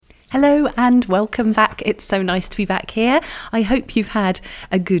Hello and welcome back. It's so nice to be back here. I hope you've had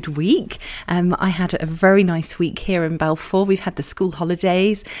a good week. I had a very nice week here in Balfour. We've had the school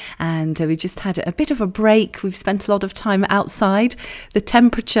holidays and we just had a bit of a break. We've spent a lot of time outside. The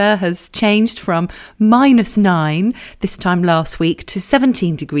temperature has changed from -9 this time last week to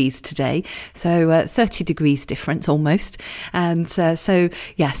 17 degrees today. So 30 degrees difference almost. And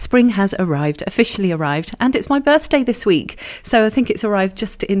spring has officially arrived. And it's my birthday this week. So I think it's arrived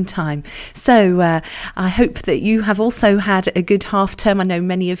just in time. So I hope that you have also had a good half term. I know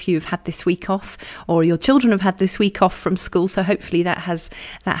many of you have had this week off, or your children have had this week off from school. So hopefully that has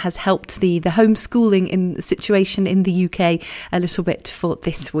helped the homeschooling in the situation in the UK a little bit for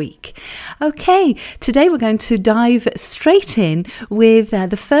this week. Okay, today we're going to dive straight in with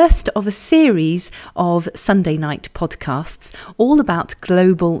the first of a series of Sunday night podcasts all about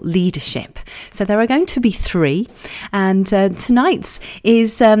global leadership. So there are going to be 3, and tonight's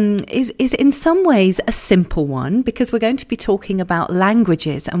is in some ways a simple one because we're going to be talking about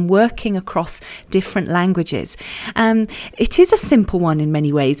languages and working across different languages. It is a simple one in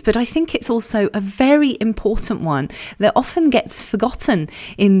many ways, but I think it's also a very important one that often gets forgotten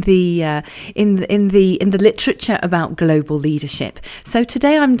in the literature about global leadership. So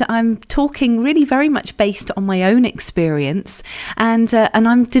today I'm talking really very much based on my own experience, and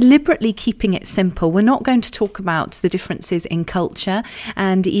I'm deliberately keeping it simple. We're not going to talk about the differences in culture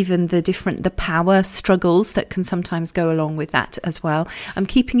and even the power struggles that can sometimes go along with that as well. I'm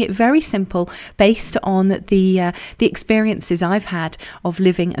keeping it very simple based on the experiences I've had of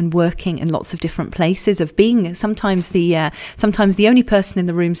living and working in lots of different places, of being sometimes the only person in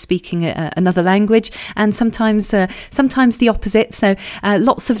the room speaking another language, and sometimes the opposite. So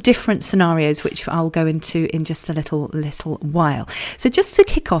lots of different scenarios which I'll go into in just a little while. So just to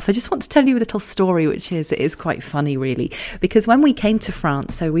kick off, I just want to tell you a little story which is quite funny really, because when we came to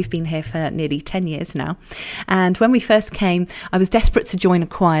France, so we've been here for nearly 10 years now, and when we first came I was desperate to join a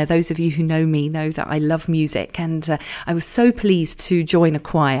choir. Those of you who know me know that I love music, and I was so pleased to join a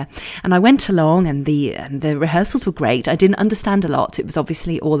choir, and I went along, and the rehearsals were great. I didn't understand a lot. It was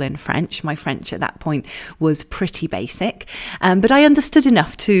obviously all in French. My French at that point was pretty basic, but I understood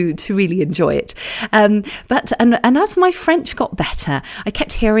enough to really enjoy it. But as my French got better, I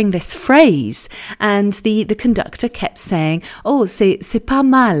kept hearing this phrase, and the conductor kept saying, "Oh, c'est pas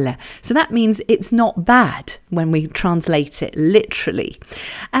mal." So that means it's not bad when we translate it literally.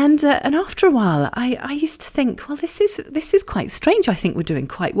 And after a while, I used to think, well, this is quite strange. I think we're doing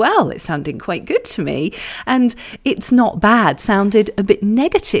quite well. It's sounding quite good to me. And it's not bad sounded a bit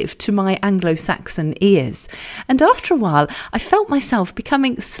negative to my Anglo-Saxon ears. And after a while, I felt myself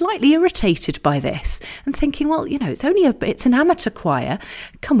becoming slightly irritated by this and thinking, well, it's an amateur choir.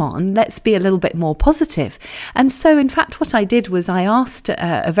 Come on, let's be a little bit more positive. And so, in fact, what I did was I asked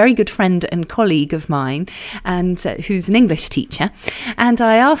a very good friend and colleague of mine, and who's an English teacher, and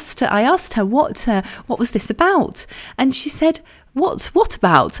I asked her what was this about, and she said, What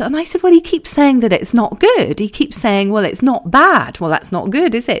about? And I said, well, he keeps saying that it's not good. He keeps saying, well, it's not bad. Well, that's not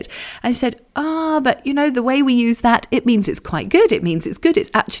good, is it? And she said, but the way we use that, it means it's quite good. It means it's good.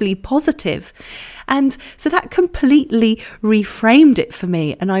 It's actually positive. And so that completely reframed it for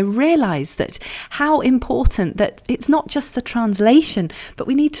me. And I realized that how important that it's not just the translation, but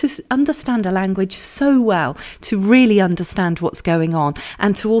we need to understand a language so well to really understand what's going on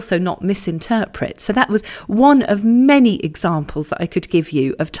and to also not misinterpret. So that was one of many examples that I could give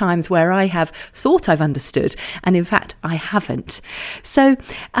you of times where I have thought I've understood, and in fact I haven't. So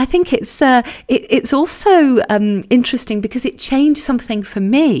I think it's also interesting because it changed something for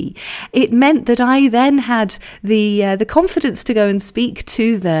me. It meant that I then had the confidence to go and speak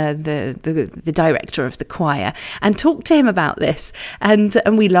to the director of the choir and talk to him about this, and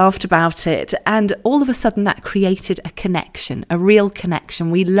we laughed about it, and all of a sudden that created a connection, a real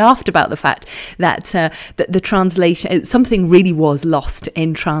connection. We laughed about the fact that the translation, something really was lost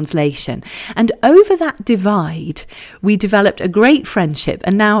in translation, and over that divide we developed a great friendship,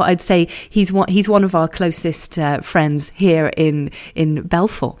 and now I'd say he's one of our closest friends here in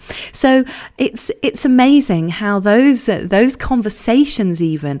Balfour. So it's amazing how those conversations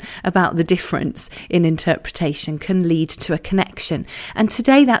even about the difference in interpretation can lead to a connection. And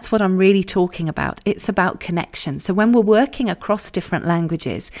today that's what I'm really talking about. It's about connection. So when we're working across different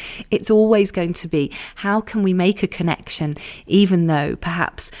languages, it's always going to be, how can we make a connection even though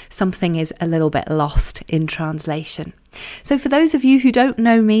perhaps something is a little bit lost in translation? So for those of you who don't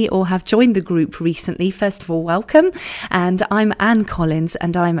know me or have joined the group recently, first of all, welcome. And I'm Anne Collins,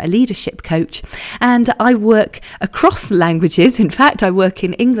 and I'm a leadership coach, and I work across languages. In fact, I work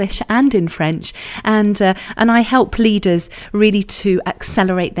in English and in French, and I help leaders really to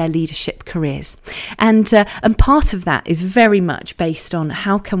accelerate their leadership careers. And part of that is very much based on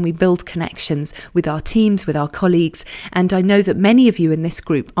how can we build connections with our teams, with our colleagues. And I know that many of you in this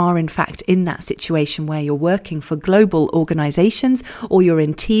group are in fact in that situation where you're working for global organizations, or you're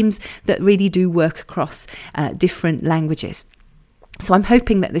in teams that really do work across different languages. So I'm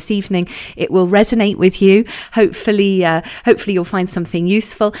hoping that this evening it will resonate with you. Hopefully you'll find something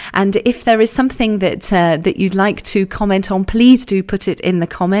useful. And if there is something that you'd like to comment on, please do put it in the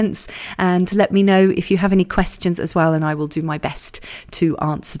comments and let me know if you have any questions as well, and I will do my best to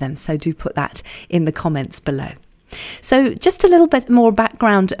answer them. So do put that in the comments below. So just a little bit more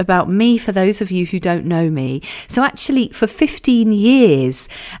background about me for those of you who don't know me. So actually for 15 years,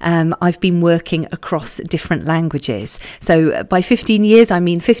 I've been working across different languages. So by 15 years, I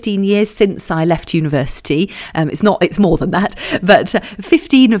mean 15 years since I left university. It's more than that, but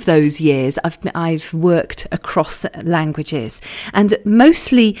 15 of those years I've worked across languages, and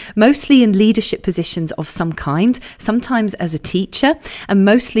mostly in leadership positions of some kind, sometimes as a teacher, and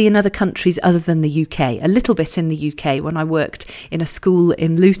mostly in other countries other than the UK, a little bit in the UK when I worked in a school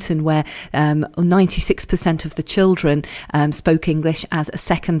in Luton where 96% of the children spoke English as a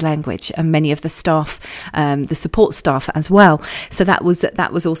second language, and many of the staff, the support staff as well. So that was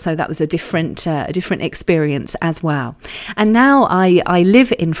a different experience as well. And now I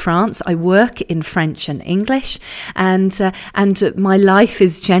live in France. I work in French and English, and my life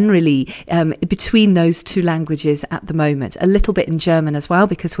is generally between those two languages at the moment. A little bit in German as well,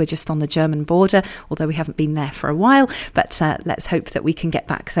 because we're just on the German border, although we haven't been there for a while, but let's hope that we can get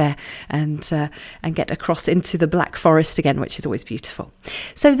back there and get across into the Black Forest again, which is always beautiful.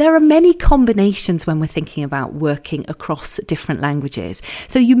 So there are many combinations when we're thinking about working across different languages.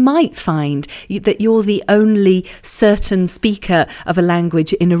 So you might find that you're the only certain speaker of a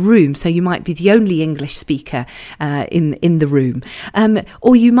language in a room. So you might be the only English speaker in the room,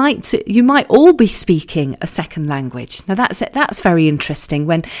 or you might all be speaking a second language. Now that's very interesting.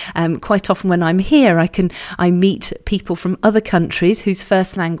 When quite often when I'm here, I meet people from other countries whose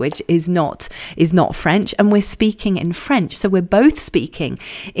first language is not French, and we're speaking in French. So we're both speaking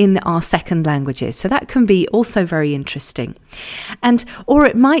in our second languages. So that can be also very interesting. Or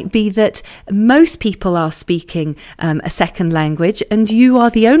it might be that most people are speaking a second language, and you are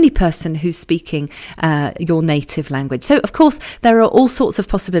the only person who's speaking your native language. So of course there are all sorts of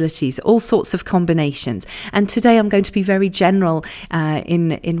possibilities, all sorts of combinations. And today I'm going to be very general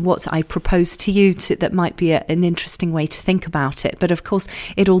in what I propose to you that might be an interesting way to think about it. But of course,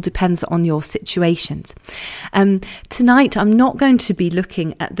 it all depends on your situations. Tonight, I'm not going to be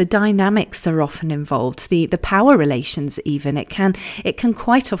looking at the dynamics that are often involved, the power relations even. It can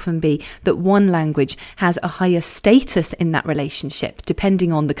quite often be that one language has a higher status in that relationship,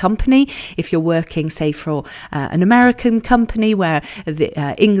 depending on the company. If you're working, say, for an American company where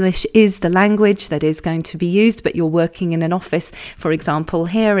the English is the language that is going to be used, but you're working in an office, for example,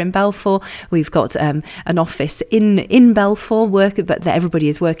 here in Belfort, we've got an office in Belfort, but everybody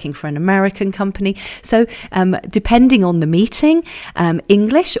is working for an American company. So depending on the meeting,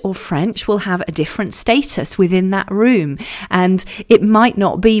 English or French will have a different status within that room, and it might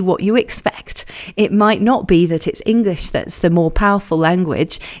not be what you expect. It might not be that it's English that's the more powerful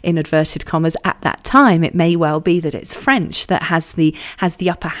language, in inverted commas, at that time. It may well be that it's French that has the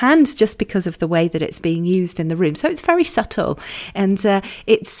upper hand, just because of the way that it's being used in the room. So it's very subtle, and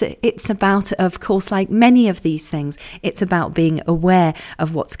it's about, of course, like many of these things, it's about being aware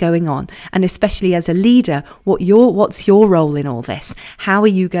of what's going on, and especially as a leader, what's your role in all this? How are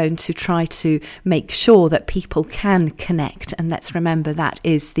you going to try to make sure that people can connect? And let's remember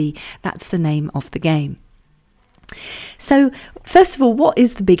that's the name of the game. So first of all, what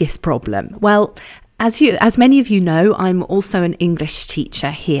is the biggest problem? Well, as many of you know, I'm also an English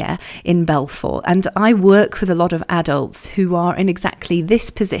teacher here in Belfort, and I work with a lot of adults who are in exactly this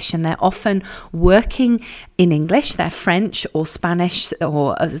position. They're often working in English, they're French or Spanish,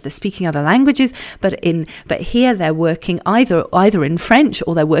 or they're speaking other languages, but here they're working either in French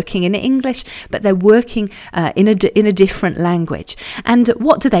or they're working in English, but they're working in a different language. And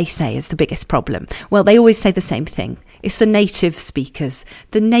what do they say is the biggest problem? Well, they always say the same thing. It's the native speakers.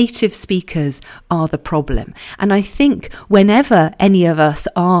 The native speakers are the problem. And I think whenever any of us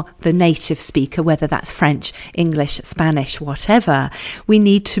are the native speaker, whether that's French, English, Spanish, whatever, we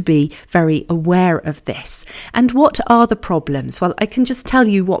need to be very aware of this. And what are the problems? Well, I can just tell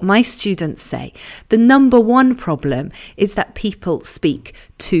you what my students say. The number one problem is that people speak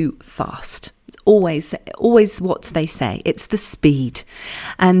too fast. Always what they say. It's the speed,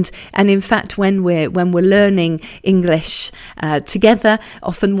 and in fact, when we're learning English together,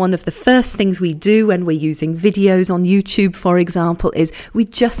 often one of the first things we do when we're using videos on YouTube, for example, is we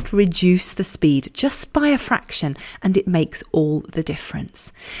just reduce the speed just by a fraction, and it makes all the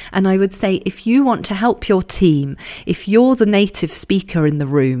difference. And I would say, if you want to help your team, if you're the native speaker in the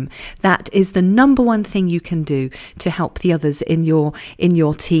room, that is the number one thing you can do to help the others in your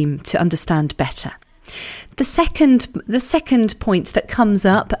team to understand better. The second point that comes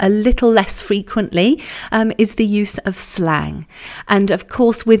up a little less frequently is the use of slang. And of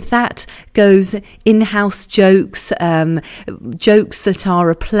course, with that goes in-house jokes, jokes that are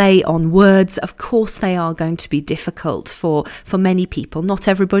a play on words. Of course, they are going to be difficult for many people, not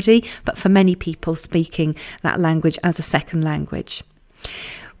everybody, but for many people speaking that language as a second language.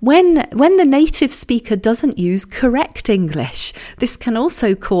 When the native speaker doesn't use correct English, this can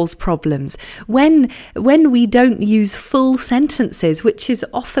also cause problems. When we don't use full sentences, which is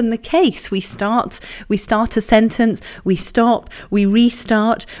often the case, we start a sentence, we stop, we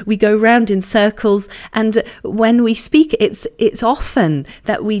restart, we go round in circles, and when we speak, it's often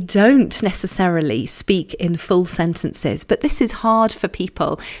that we don't necessarily speak in full sentences. But this is hard for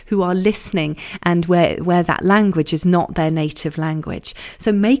people who are listening and where that language is not their native language.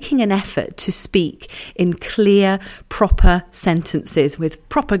 So making an effort to speak in clear, proper sentences with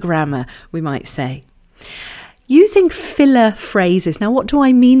proper grammar, we might say. Using filler phrases. Now, what do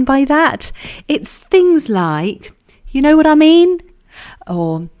I mean by that? It's things like, you know what I mean?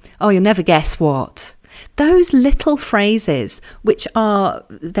 Or, oh, you'll never guess what. Those little phrases, which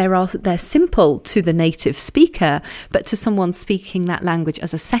they're simple to the native speaker, but to someone speaking that language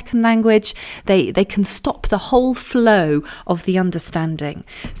as a second language, they can stop the whole flow of the understanding.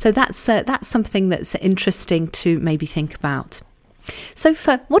 So that's something that's interesting to maybe think about. So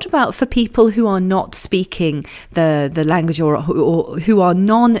what about for people who are not speaking the language or who are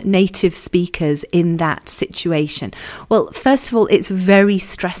non-native speakers in that situation? Well, first of all, it's very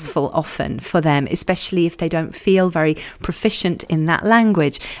stressful often for them, especially if they don't feel very proficient in that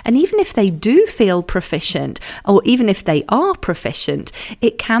language. And even if they do feel proficient, or even if they are proficient,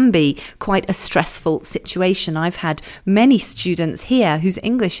 it can be quite a stressful situation. I've had many students here whose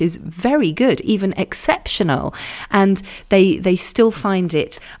English is very good, even exceptional, and they still find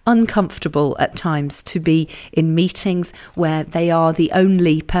it uncomfortable at times to be in meetings where they are the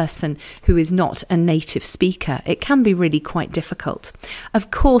only person who is not a native speaker. It can be really quite difficult.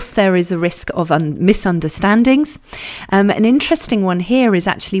 Of course, there is a risk of misunderstandings. An interesting one here is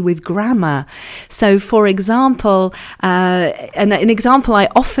actually with grammar. So, for example, an example I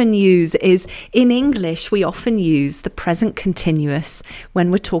often use is in English, we often use the present continuous when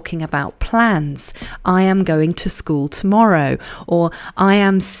we're talking about plans. I am going to school tomorrow, or I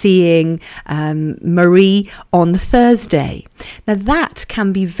am seeing Marie on Thursday. Now that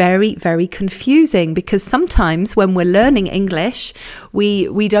can be very, very confusing because sometimes when we're learning English,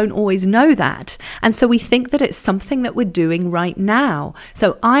 we don't always know that. And so we think that it's something that we're doing right now.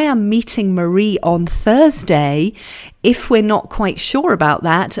 So I am meeting Marie on Thursday. If we're not quite sure about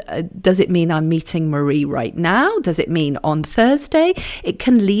that, does it mean I'm meeting Marie right now? Does it mean on Thursday? It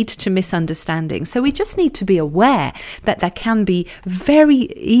can lead to misunderstanding. So we just need to be aware that there can be very,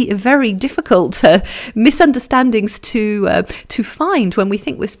 very difficult misunderstandings to find when we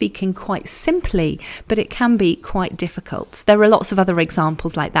think we're speaking quite simply, but it can be quite difficult. There are lots of other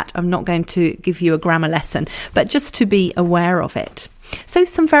examples like that. I'm not going to give you a grammar lesson, but just to be aware of it. So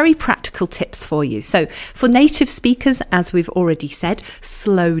some very practical tips for you. So for native speakers, as we've already said,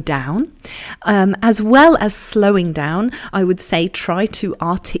 slow down. As well as slowing down, I would say try to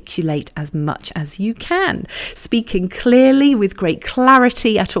articulate as much as you can. Speaking clearly with great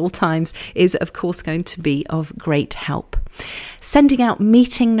clarity at all times is, of course, going to be of great help. Sending out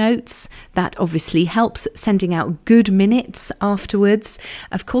meeting notes, that obviously helps. Sending out good minutes afterwards,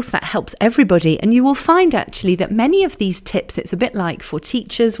 of course, that helps everybody. And you will find actually that many of these tips, it's a bit like for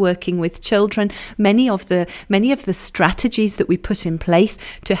teachers working with children, many of the strategies that we put in place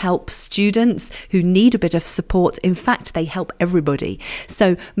to help students who need a bit of support, in fact, they help everybody.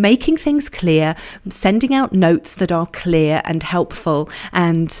 So making things clear, sending out notes that are clear and helpful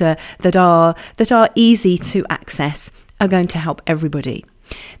and that are easy to access are going to help everybody.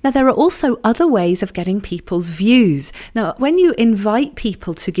 Now, there are also other ways of getting people's views. Now, when you invite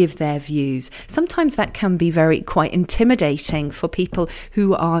people to give their views, sometimes that can be quite intimidating for people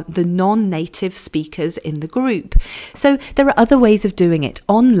who are the non-native speakers in the group. So there are other ways of doing it.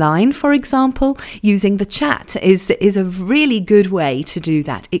 Online, for example, using the chat is a really good way to do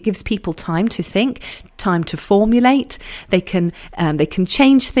that. It gives people time to think, time to formulate. They can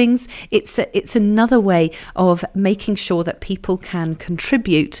change things. It's another way of making sure that people can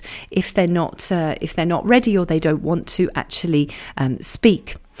contribute if they're not ready or they don't want to actually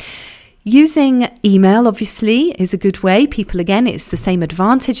speak. Using email, obviously, is a good way. People, again, it's the same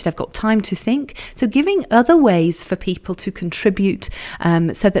advantage. They've got time to think. So giving other ways for people to contribute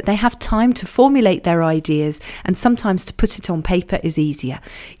so that they have time to formulate their ideas, and sometimes to put it on paper is easier.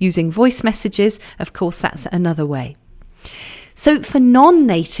 Using voice messages, of course, that's another way. So for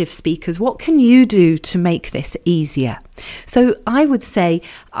non-native speakers, what can you do to make this easier? So I would say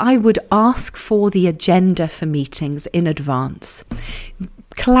I would ask for the agenda for meetings in advance.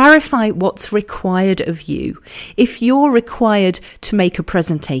 Clarify what's required of you. If you're required to make a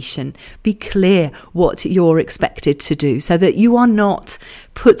presentation, be clear what you're expected to do so that you are not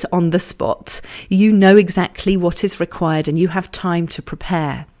put on the spot. You know exactly what is required and you have time to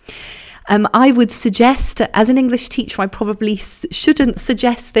prepare. I would suggest, as an English teacher, I probably shouldn't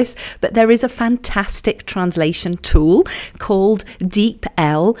suggest this, but there is a fantastic translation tool called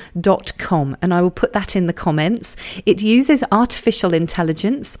deepl.com, and I will put that in the comments. It uses artificial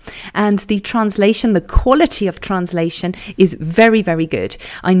intelligence, and the quality of translation is very, very good.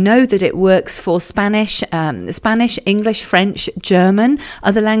 I know that it works for Spanish, English, French, German,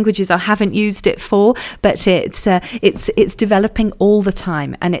 other languages I haven't used it for, but it's developing all the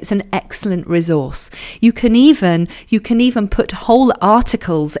time, and it's an excellent resource. You can even put whole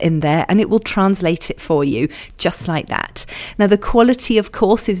articles in there and it will translate it for you just like that. Now, the quality, of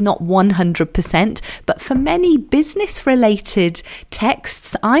course, is not 100%, but for many business related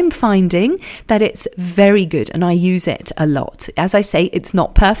texts, I'm finding that it's very good and I use it a lot. As I say, it's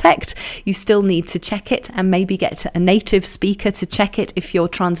not perfect. You still need to check it and maybe get a native speaker to check it if you're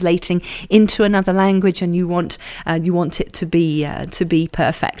translating into another language and you want it to be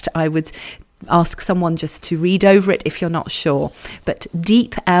perfect. I would ask someone just to read over it if you're not sure. But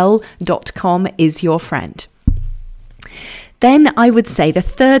deepl.com is your friend. Then I would say the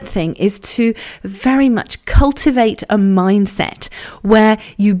third thing is to very much cultivate a mindset where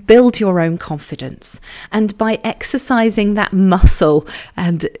you build your own confidence. And by exercising that muscle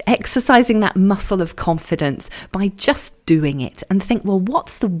of confidence, by just doing it and think, well,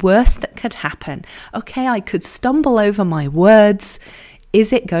 what's the worst that could happen? Okay, I could stumble over my words.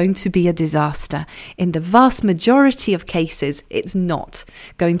 Is it going to be a disaster? In the vast majority of cases, it's not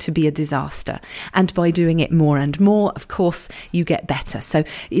going to be a disaster. And by doing it more and more, of course, you get better. So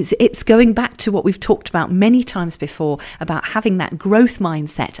it's going back to what we've talked about many times before, about having that growth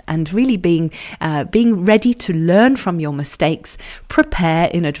mindset and really being ready to learn from your mistakes, prepare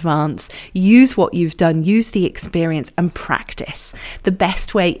in advance, use what you've done, use the experience and practice. The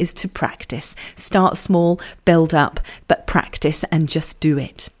best way is to practice. Start small, build up, but practice and just do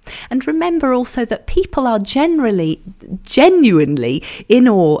it. And remember also that people are genuinely in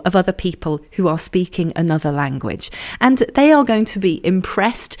awe of other people who are speaking another language. And they are going to be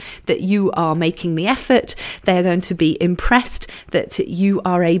impressed that you are making the effort. They are going to be impressed that you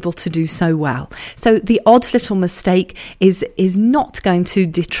are able to do so well. So the odd little mistake is not going to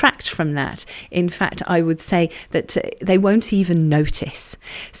detract from that. In fact, I would say that they won't even notice.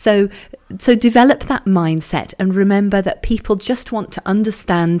 So develop that mindset and remember that people just want to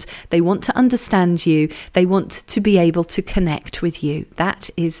understand. They want to understand you. They want to be able to connect with you. That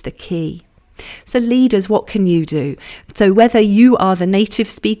is the key. So leaders, what can you do? So whether you are the native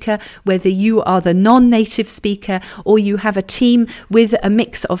speaker, whether you are the non-native speaker, or you have a team with a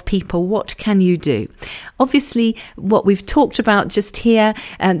mix of people, what can you do? Obviously, what we've talked about just here,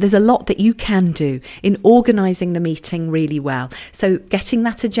 there's a lot that you can do in organising the meeting really well. So getting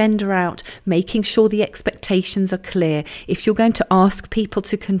that agenda out, making sure the expectations are clear. If you're going to ask people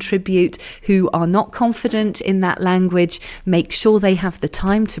to contribute who are not confident in that language, make sure they have the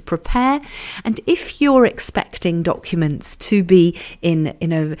time to prepare. And if you're expecting documents to be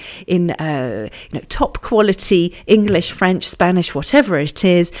in top quality English, French, Spanish, whatever it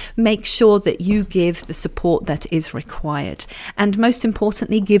is, make sure that you give the support that is required. And most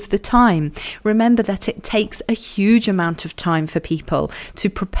importantly, give the time. Remember that it takes a huge amount of time for people to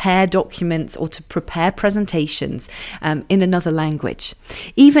prepare documents or to prepare presentations in another language.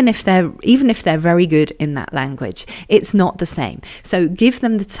 Even if they're very good in that language, it's not the same. So give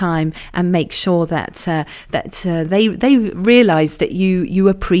them the time and make make sure that they realise that you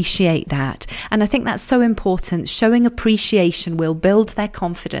appreciate that. And I think that's so important. Showing appreciation will build their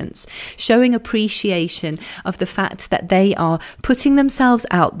confidence. Showing appreciation of the fact that they are putting themselves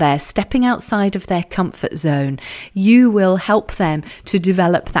out there, stepping outside of their comfort zone. You will help them to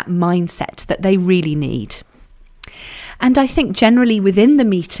develop that mindset that they really need. And I think generally within the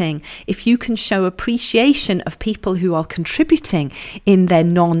meeting, if you can show appreciation of people who are contributing in their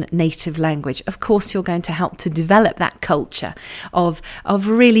non-native language, of course you're going to help to develop that culture of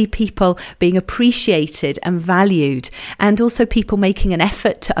really people being appreciated and valued, and also people making an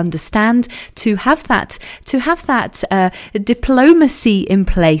effort to understand, to have that diplomacy in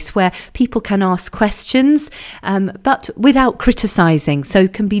place where people can ask questions, but without criticising. So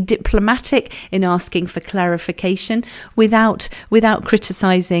can be diplomatic in asking for clarification, without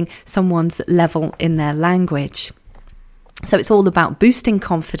criticising someone's level in their language. So it's all about boosting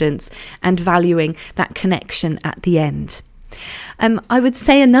confidence and valuing that connection at the end. I would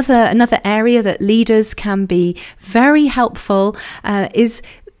say another area that leaders can be very helpful is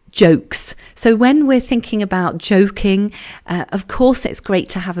jokes. So when we're thinking about joking, of course it's great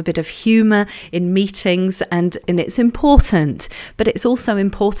to have a bit of humour in meetings, and it's important, but it's also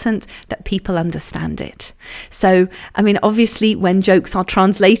important that people understand it. So, I mean, obviously when jokes are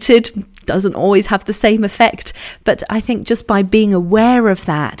translated, doesn't always have the same effect, but I think just by being aware of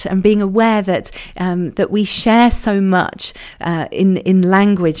that and being aware that that we share so much in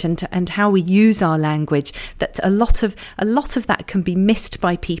language and how we use our language, that a lot of that can be missed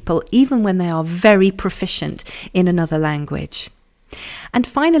by people even when they are very proficient in another language. And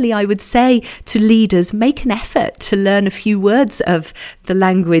finally, I would say to leaders, make an effort to learn a few words of the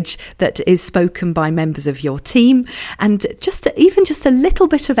language that is spoken by members of your team, and just a little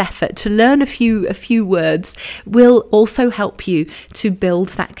bit of effort to learn a few words will also help you to build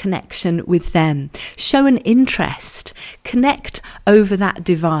that connection with them. Show an interest, connect over that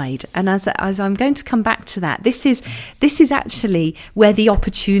divide. And as I'm going to come back to that, this is actually where the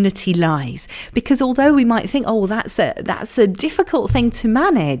opportunity lies, because although we might think, oh, that's a difficult thing to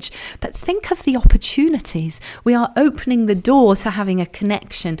manage, but think of the opportunities. We are opening the door to having a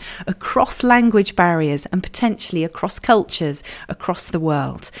connection across language barriers and potentially across cultures across the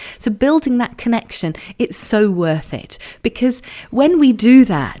world. So building that connection, it's so worth it, because when we do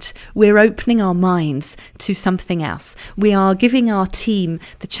that, we're opening our minds to something else. We are giving our team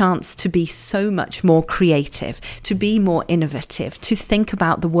the chance to be so much more creative, to be more innovative, to think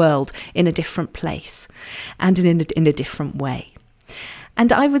about the world in a different place and in a different way.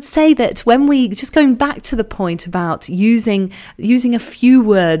 And I would say that when we, just going back to the point about using a few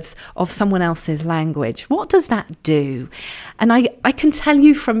words of someone else's language, what does that do? And I can tell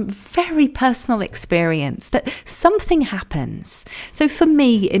you from very personal experience that something happens. So for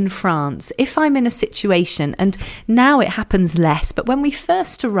me in France, if I'm in a situation, and now it happens less, but when we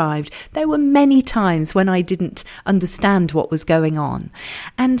first arrived, there were many times when I didn't understand what was going on.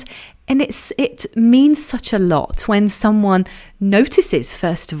 And it means such a lot when someone notices,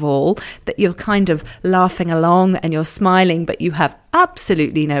 first of all, that you're kind of laughing along and you're smiling, but you have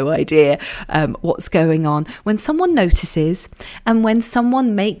absolutely no idea what's going on. When someone notices, and when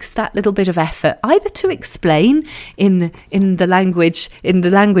someone makes that little bit of effort, either to explain in the language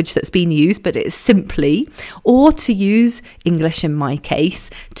that's been used, but it's simply, or to use English in my case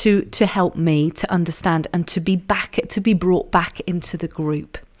to help me to understand and to be brought back into the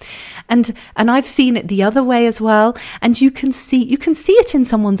group. And I've seen it the other way as well, and you can see it in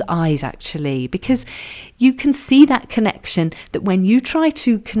someone's eyes, actually, because you can see that connection, that when you try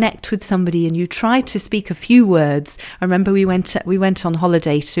to connect with somebody and you try to speak a few words. I remember we went on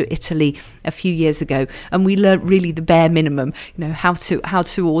holiday to Italy a few years ago, and we learnt really the bare minimum, how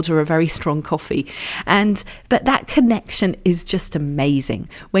to order a very strong coffee, but that connection is just amazing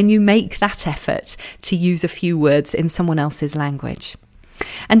when you make that effort to use a few words in someone else's language.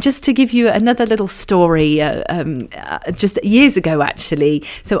 And just to give you another little story, just years ago, actually.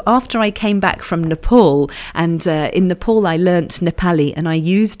 So after I came back from Nepal, and in Nepal I learnt Nepali, and I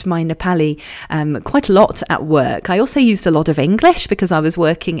used my Nepali quite a lot at work. I also used a lot of English because I was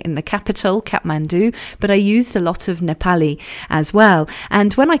working in the capital, Kathmandu, but I used a lot of Nepali as well.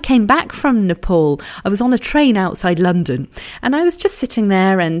 And when I came back from Nepal, I was on a train outside London, and I was just sitting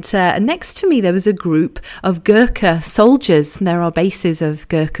there, and next to me there was a group of Gurkha soldiers. There are bases of of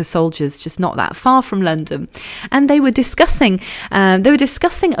Gurkha soldiers just not that far from London, and they were discussing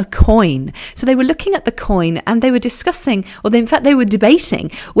a coin. So they were looking at the coin, and they were discussing, in fact they were debating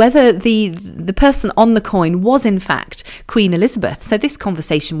whether the person on the coin was in fact Queen Elizabeth. So this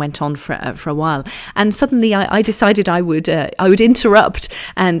conversation went on for a while, and suddenly I decided I would interrupt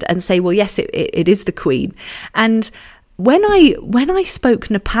and say, well, yes, it is the Queen. And when I spoke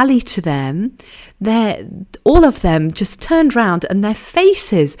Nepali to them, all of them just turned round, and their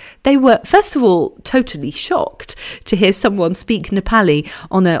faces, they were, first of all, totally shocked to hear someone speak Nepali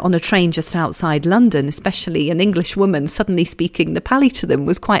on a train just outside London, especially an English woman suddenly speaking Nepali to them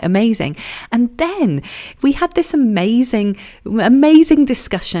was quite amazing. And then we had this amazing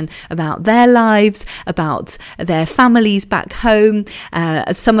discussion about their lives, about their families back home,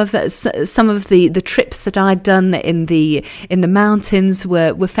 some of the trips that I'd done in the mountains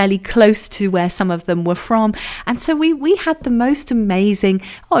were fairly close to where some of them were from. And so we had the most amazing,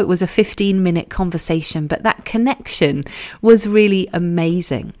 it was a 15-minute conversation, but that connection was really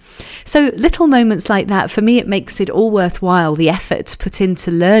amazing. So little moments like that, for me, it makes it all worthwhile, the effort put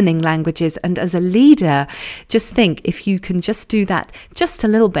into learning languages. And as a leader, just think, if you can just do that just a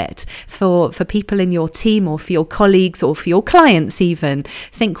little bit for people in your team, or for your colleagues, or for your clients even,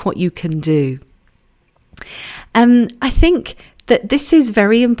 think what you can do. I think that this is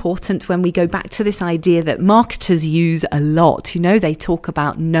very important when we go back to this idea that marketers use a lot. They talk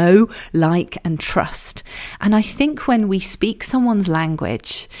about know, like, and trust. And I think when we speak someone's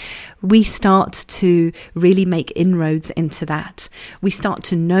language, we start to really make inroads into that. We start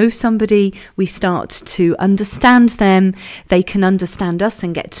to know somebody, we start to understand them, they can understand us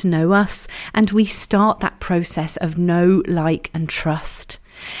and get to know us, and we start that process of know, like, and trust.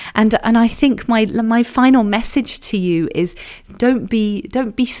 And I think my final message to you is don't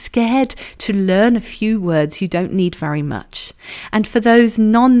be scared to learn a few words. You don't need very much. And for those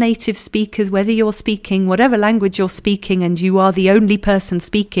non-native speakers, whether you're speaking whatever language you're speaking and you are the only person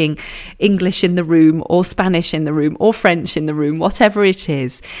speaking English in the room, or Spanish in the room, or French in the room, whatever it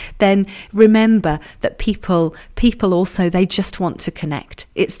is, then remember that people also, they just want to connect.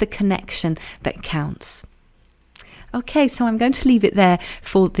 It's the connection that counts. Okay, so I'm going to leave it there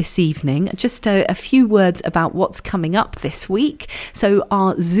for this evening. Just a few words about what's coming up this week. So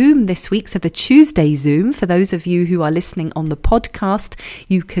our Zoom this week, so the Tuesday Zoom, for those of you who are listening on the podcast,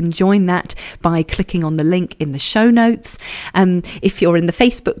 you can join that by clicking on the link in the show notes. If you're in the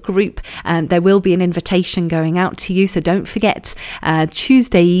Facebook group, there will be an invitation going out to you. So don't forget,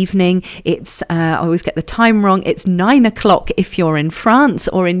 Tuesday evening, it's, I always get the time wrong, it's 9:00 if you're in France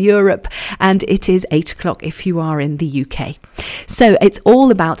or in Europe, and it is 8:00 if you are in the UK. So it's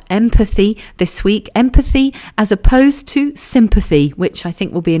all about empathy this week. Empathy as opposed to sympathy, which I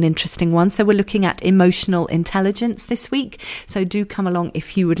think will be an interesting one. So we're looking at emotional intelligence this week. So do come along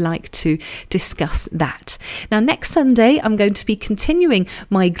if you would like to discuss that. Now, next Sunday, I'm going to be continuing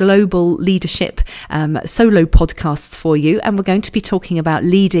my global leadership solo podcasts for you. And we're going to be talking about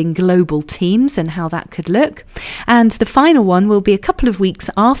leading global teams and how that could look. And the final one will be a couple of weeks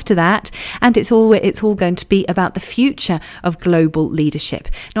after that. And it's all going to be about the future of global leadership.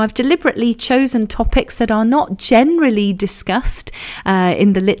 Now, I've deliberately chosen topics that are not generally discussed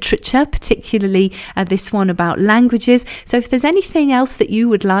in the literature, particularly this one about languages. So if there's anything else that you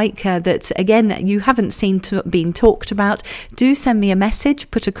would like that, again, you haven't seen being talked about, do send me a message,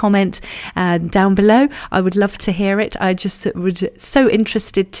 put a comment down below. I would love to hear it. I just would so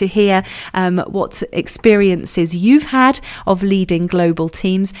interested to hear what experiences you've had of leading global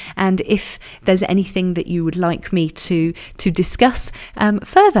teams, and if there's anything that you would like me to discuss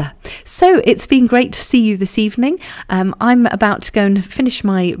further. So it's been great to see you this evening. I'm about to go and finish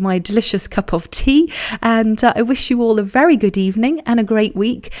my delicious cup of tea, and I wish you all a very good evening and a great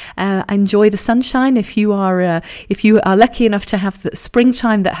week. Enjoy the sunshine if you are lucky enough to have the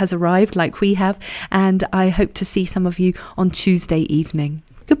springtime that has arrived like we have, and I hope to see some of you on Tuesday evening.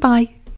 Goodbye.